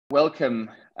Welcome,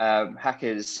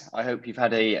 hackers. I hope you've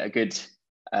had a good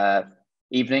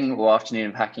evening or afternoon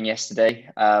of hacking yesterday.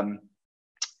 I'm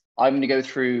going to go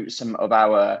through some of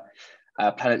our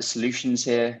Planet solutions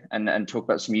here and talk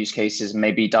about some use cases and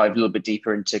maybe dive a little bit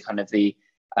deeper into kind of the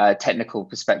technical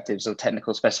perspectives or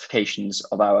technical specifications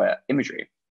of our imagery.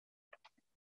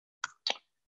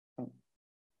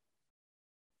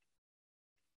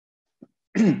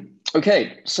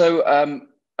 Okay, so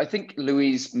I think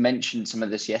Louise mentioned some of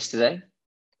this yesterday,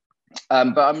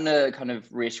 but I'm going to kind of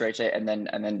reiterate it and then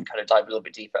kind of dive a little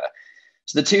bit deeper.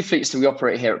 So the two fleets that we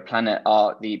operate here at Planet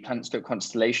are the PlanetScope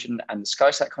constellation and the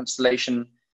SkySat constellation.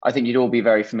 I think you'd all be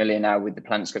very familiar now with the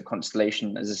PlanetScope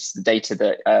constellation, as this is the data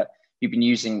that you've been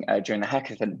using during the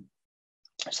hackathon.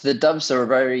 So the Doves are a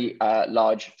very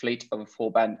large fleet of a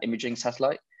 4-band imaging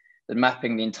satellite that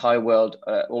mapping the entire world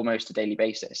almost a daily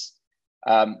basis.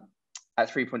 At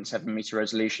 3.7 meter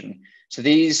resolution. So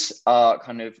these are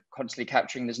kind of constantly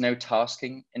capturing, there's no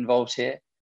tasking involved here.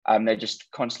 They're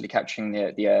just constantly capturing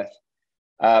the Earth.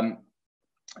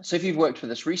 So if you've worked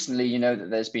with us recently, you know that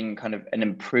there's been kind of an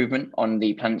improvement on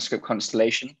the PlanetScope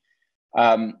constellation.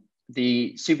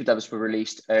 The Super Doves were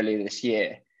released earlier this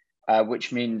year,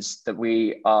 which means that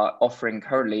we are offering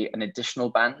currently an additional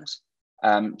band.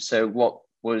 So what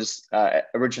was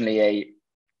originally a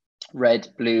red,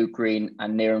 blue, green,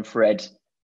 and near infrared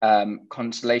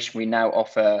constellation, we now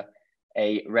offer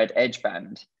a red edge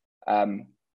band. And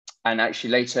actually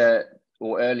later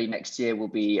or early next year, we'll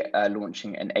be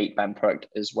launching an 8-band product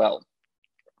as well.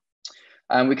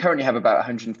 We currently have about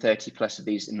 130 plus of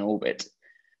these in orbit.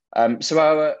 So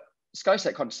our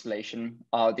SkySat constellation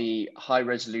are the high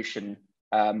resolution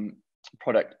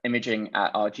product imaging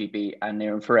at RGB and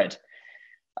near infrared,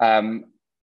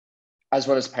 as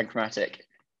well as panchromatic.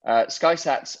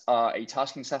 SkySats are a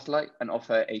tasking satellite and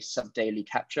offer a sub-daily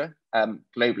capture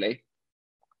globally.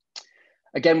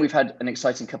 Again, we've had an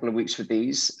exciting couple of weeks with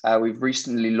these. We've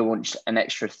recently launched an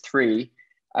extra 3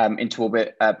 into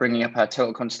orbit, bringing up our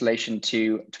total constellation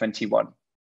to 21.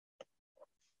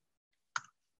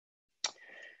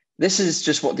 This is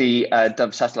just what the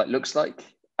Dove satellite looks like.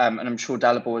 And I'm sure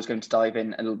Dalibor is going to dive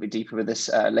in a little bit deeper with this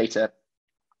later.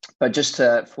 But just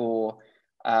for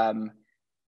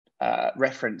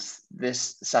reference,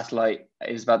 this satellite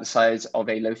is about the size of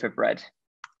a loaf of bread.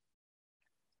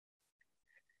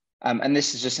 And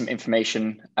this is just some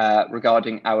information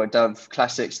regarding our Dove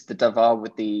classics, the Dove R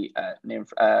with the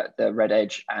red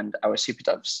edge, and our Super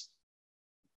Doves.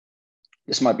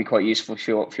 This might be quite useful if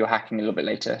you're hacking a little bit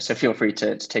later, so feel free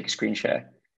to take a screen share.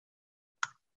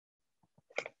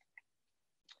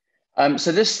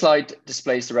 So this slide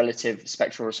displays the relative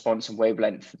spectral response and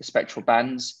wavelength for the spectral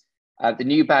bands. The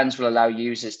new bands will allow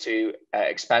users to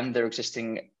expand their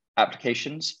existing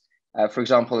applications. For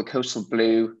example, the coastal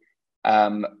blue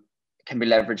can be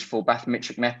leveraged for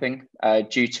bathymetric mapping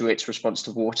due to its response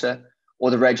to water,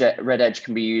 or the red edge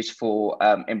can be used for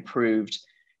improved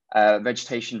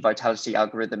vegetation vitality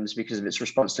algorithms because of its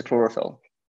response to chlorophyll.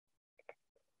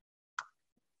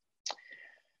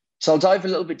 So I'll dive a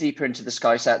little bit deeper into the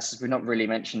SkySats, as we've not really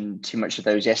mentioned too much of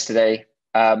those yesterday.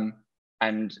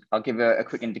 And I'll give a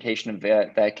quick indication of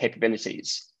their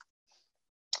capabilities.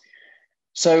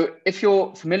 So if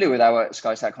you're familiar with our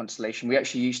SkySat constellation, we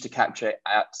actually used to capture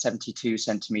at 72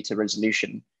 centimeter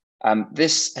resolution.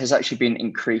 This has actually been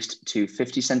increased to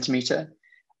 50 centimeter.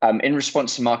 In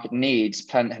response to market needs,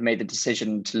 Planet have made the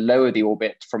decision to lower the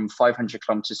orbit from 500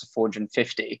 kilometers to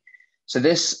 450. So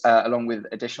this, along with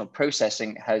additional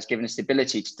processing, has given us the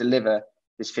ability to deliver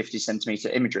this 50 centimeter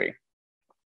imagery.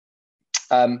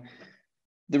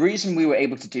 The reason we were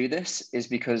able to do this is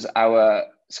because our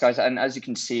SkySat, and as you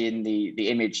can see in the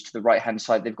image to the right-hand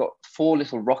side, they've got 4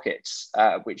 little rockets,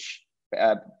 which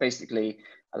basically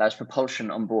allows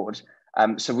propulsion on board.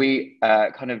 So we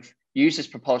kind of use this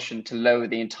propulsion to lower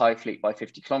the entire fleet by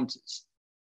 50 kilometers.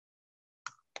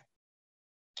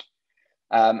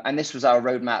 And this was our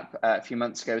roadmap a few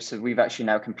months ago. So we've actually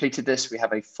now completed this. We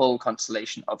have a full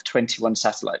constellation of 21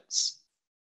 satellites.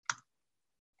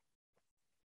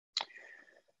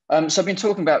 So I've been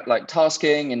talking about like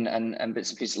tasking and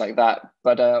bits and pieces like that,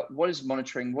 but what is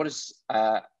monitoring? What is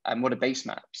and what are base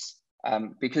maps?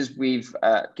 Because we've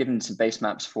given some base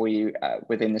maps for you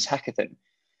within this hackathon.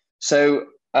 So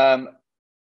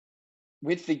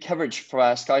with the coverage for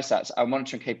our SkySats, our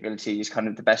monitoring capability is kind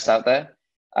of the best out there.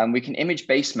 We can image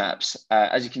base maps.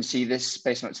 As you can see, this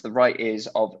base map to the right is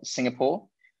of Singapore.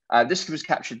 This was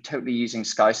captured totally using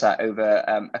SkySat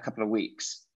over a couple of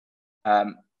weeks.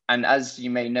 And as you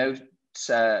may know,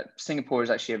 Singapore is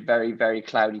actually a very, very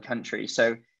cloudy country.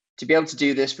 So to be able to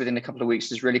do this within a couple of weeks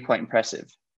is really quite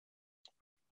impressive.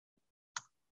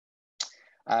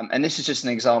 And this is just an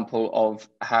example of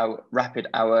how rapid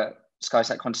our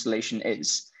SkySat constellation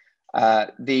is.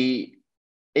 The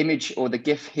image or the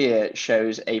GIF here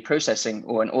shows a processing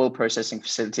or an oil processing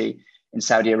facility in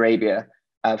Saudi Arabia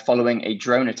following a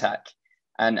drone attack.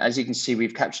 And as you can see,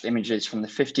 we've captured images from the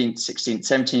 15th, 16th,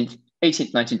 17th,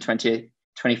 18th, 19th, 20th,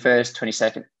 21st,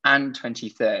 22nd, and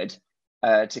 23rd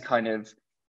to kind of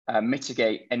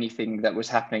mitigate anything that was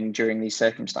happening during these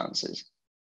circumstances.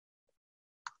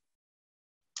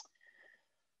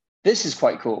 This is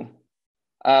quite cool.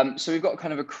 So we've got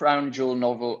kind of a crown jewel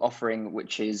novel offering,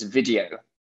 which is video.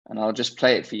 And I'll just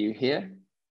play it for you here.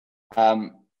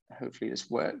 Hopefully this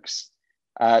works.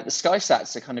 The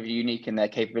SkySats are kind of unique in their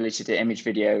capability to image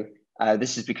video.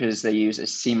 This is because they use a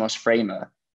CMOS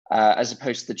framer, as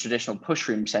opposed to the traditional push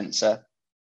room sensor.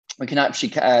 We can actually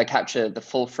capture the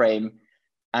full frame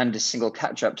and a single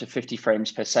capture up to 50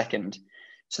 frames per second.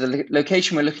 So the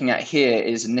location we're looking at here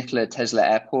is Nikola Tesla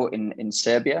Airport in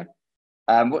Serbia.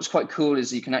 What's quite cool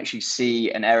is you can actually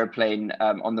see an aeroplane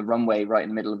on the runway right in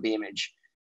the middle of the image.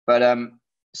 But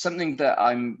something that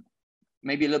I'm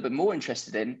maybe a little bit more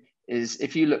interested in is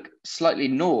if you look slightly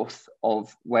north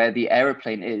of where the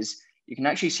aeroplane is, you can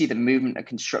actually see the movement of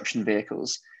construction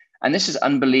vehicles. And this is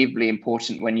unbelievably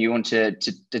important when you want to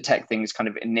detect things kind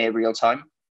of in near real time.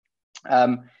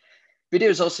 Video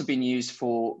has also been used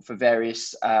for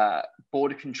various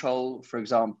border control, for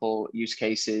example, use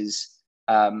cases,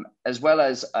 as well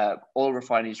as oil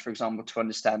refineries, for example, to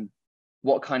understand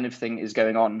what kind of thing is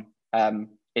going on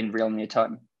in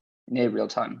near real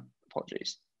time,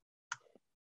 apologies.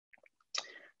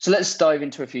 So let's dive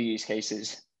into a few use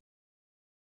cases.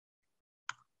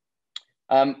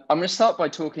 I'm going to start by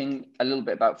talking a little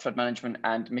bit about flood management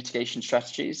and mitigation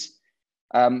strategies.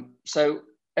 So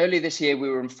earlier this year, we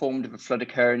were informed of a flood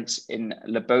occurrence in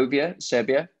Lebovia,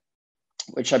 Serbia,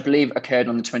 which I believe occurred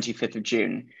on the 25th of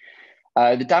June.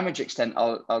 The damage extent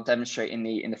I'll demonstrate in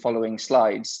the following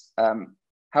slides.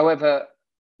 However,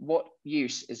 what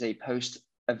use is a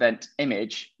post-event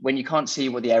image when you can't see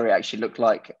what the area actually looked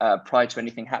like prior to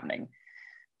anything happening?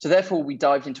 So therefore, we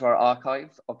dived into our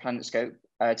archive of PlanetScope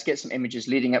to get some images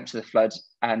leading up to the flood.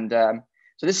 And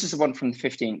so this is the one from the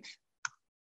 15th.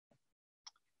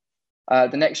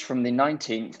 The next from the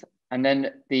 19th. And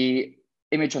then the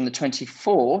image on the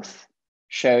 24th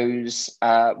shows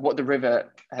what the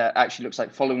river actually looks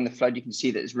like following the flood. You can see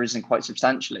that it's risen quite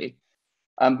substantially.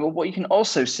 But what you can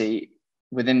also see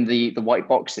within the white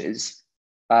boxes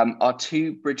are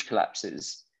two bridge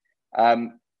collapses.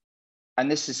 And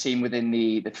this is seen within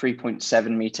the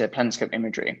 3.7 meter PlanetScope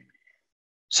imagery.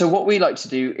 So what we like to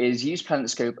do is use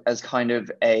PlanetScope as kind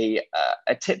of a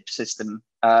tip system.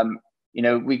 You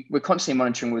know, we're constantly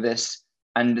monitoring with this,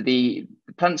 and the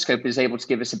PlanetScope is able to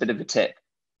give us a bit of a tip.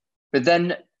 But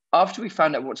then after we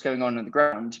found out what's going on the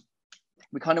ground,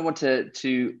 we kind of want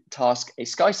to task a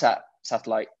SkySat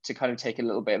satellite to kind of take a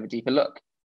little bit of a deeper look.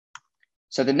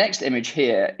 So the next image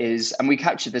here is, and we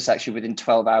captured this actually within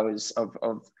 12 hours of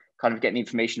kind of getting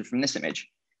information from this image.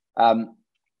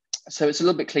 So it's a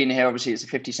little bit cleaner here. Obviously, it's a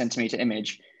 50 centimeter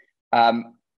image.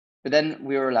 But then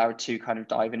we were allowed to kind of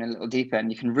dive in a little deeper,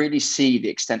 and you can really see the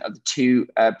extent of the two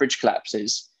bridge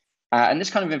collapses. And this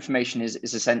kind of information is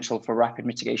essential for rapid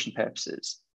mitigation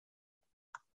purposes.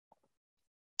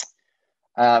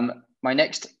 My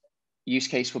next use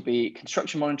case will be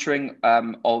construction monitoring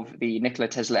of the Nikola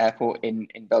Tesla Airport in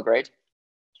Belgrade.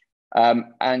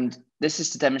 And this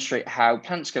is to demonstrate how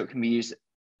PlanetScope can be used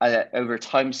over a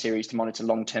time series to monitor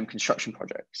long-term construction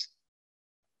projects.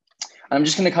 And I'm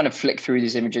just going to kind of flick through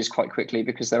these images quite quickly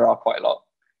because there are quite a lot.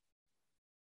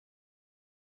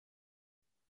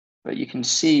 But you can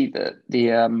see that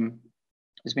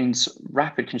there's been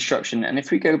rapid construction. And if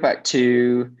we go back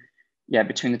to,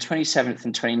 between the 27th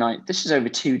and 29th, this is over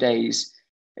 2 days.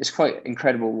 It's quite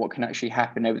incredible what can actually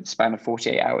happen over the span of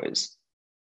 48 hours.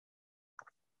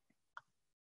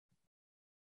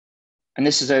 And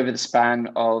this is over the span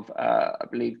of, I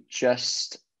believe,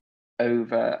 just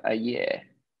over a year.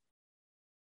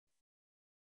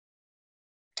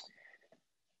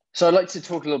 So I'd like to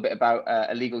talk a little bit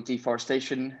about illegal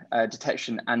deforestation,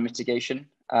 detection and mitigation.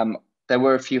 There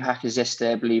were a few hackers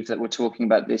yesterday, I believe, that were talking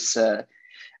about this,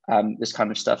 this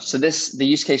kind of stuff. So the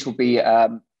use case will be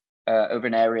over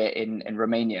an area in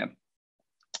Romania,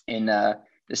 in the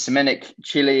Semenic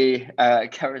Chile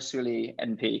Karasuli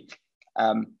NP.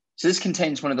 So this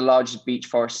contains one of the largest beech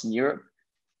forests in Europe.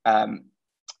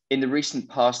 In the recent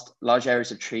past, large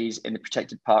areas of trees in the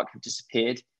protected park have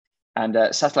disappeared, and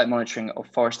satellite monitoring of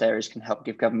forest areas can help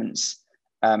give governments,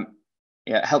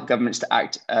 help governments to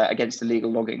act against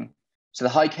illegal logging. So the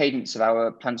high cadence of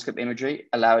our PlantScope imagery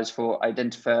allows for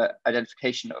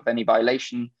identification of any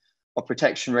violation of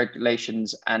protection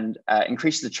regulations and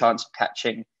increases the chance of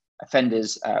catching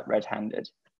offenders red-handed.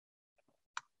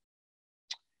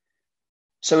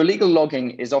 So illegal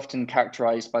logging is often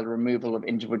characterized by the removal of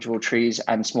individual trees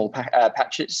and small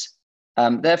patches.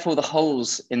 Therefore, the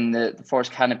holes in the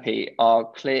forest canopy are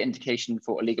clear indication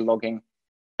for illegal logging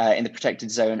in the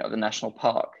protected zone of the national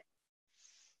park.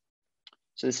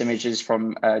 So this image is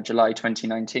from July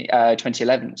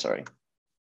 2011, sorry.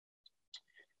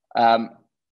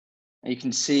 You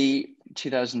can see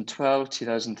 2012,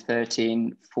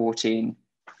 2013, 14,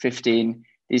 15,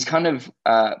 these kind of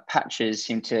patches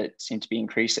seem to be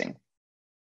increasing.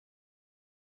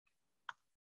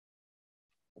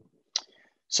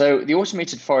 So the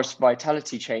automated forest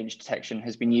vitality change detection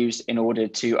has been used in order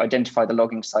to identify the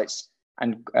logging sites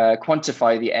and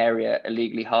quantify the area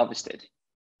illegally harvested.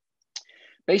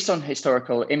 Based on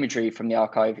historical imagery from the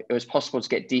archive, it was possible to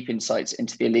get deep insights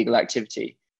into the illegal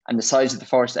activity and the size of the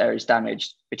forest areas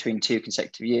damaged between 2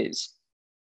 consecutive years.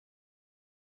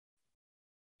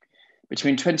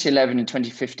 Between 2011 and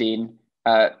 2015,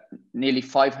 nearly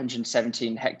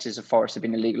 517 hectares of forest have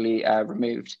been illegally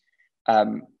removed,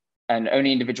 and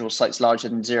only individual sites larger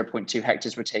than 0.2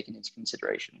 hectares were taken into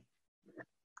consideration.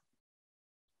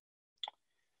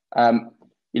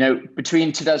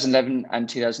 Between 2011 and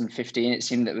 2015, it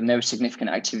seemed that there were no significant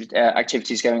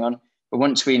activities going on. But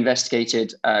once we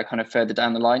investigated kind of further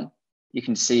down the line, you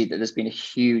can see that there's been a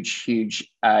huge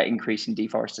increase in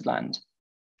deforested land.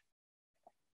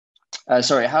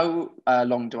 Sorry, how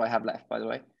long do I have left, by the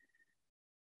way?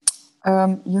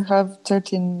 You have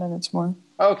 13 minutes more.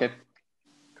 Oh, okay,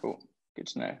 cool, good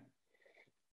to know.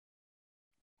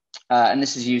 And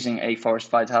this is using a forest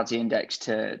vitality index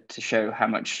to show how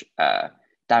much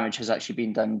damage has actually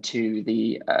been done to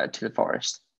the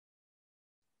forest.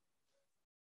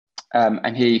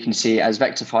 And here you can see as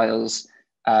vector files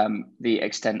the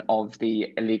extent of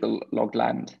the illegal logged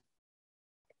land.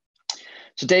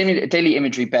 So daily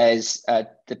imagery bears the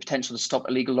potential to stop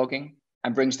illegal logging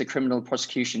and brings the criminal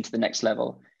prosecution to the next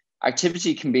level.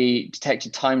 Activity can be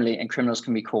detected timely and criminals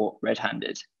can be caught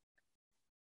red-handed.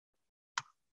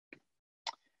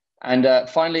 And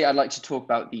finally, I'd like to talk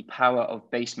about the power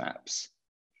of base maps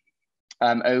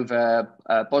over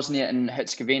Bosnia and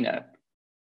Herzegovina.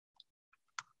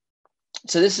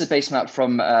 So this is a base map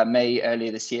from May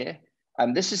earlier this year.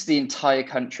 This is the entire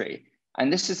country.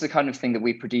 And this is the kind of thing that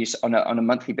we produce on a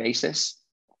monthly basis.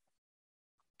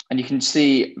 And you can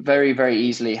see very, very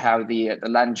easily how the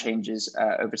land changes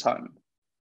over time.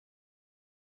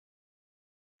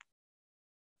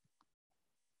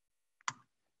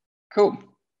 Cool.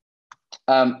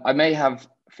 I may have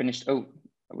finished. Oh,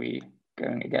 are we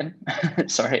going again?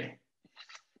 Sorry.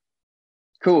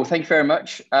 Cool. Thank you very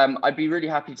much. I'd be really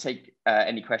happy to take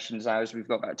any questions now as we've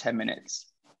got about 10 minutes.